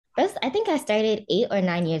I think I started 8 or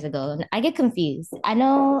 9 years ago. I get confused. I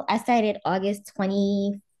know I started August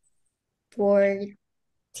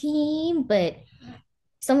 2014, but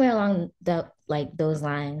somewhere along the like those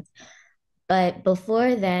lines. But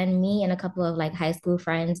before then, me and a couple of like high school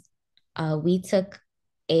friends, we took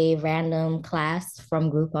a random class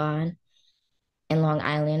from Groupon in Long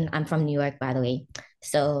Island. I'm from New York, by the way.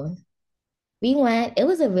 So we went, it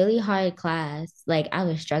was a really hard class. Like I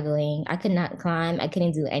was struggling. I could not climb. I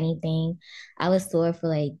couldn't do anything. I was sore for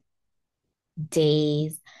like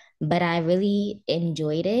days, but I really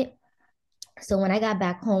enjoyed it. So when I got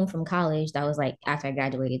back home from college, that was like after I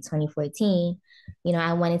graduated 2014,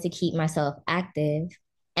 I wanted to keep myself active.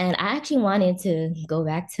 And I actually wanted to go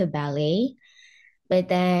back to ballet, but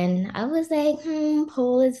then I was like,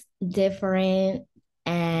 pole is different.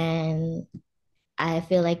 And I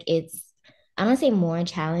feel like I don't say more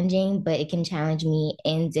challenging, but it can challenge me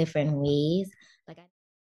in different ways.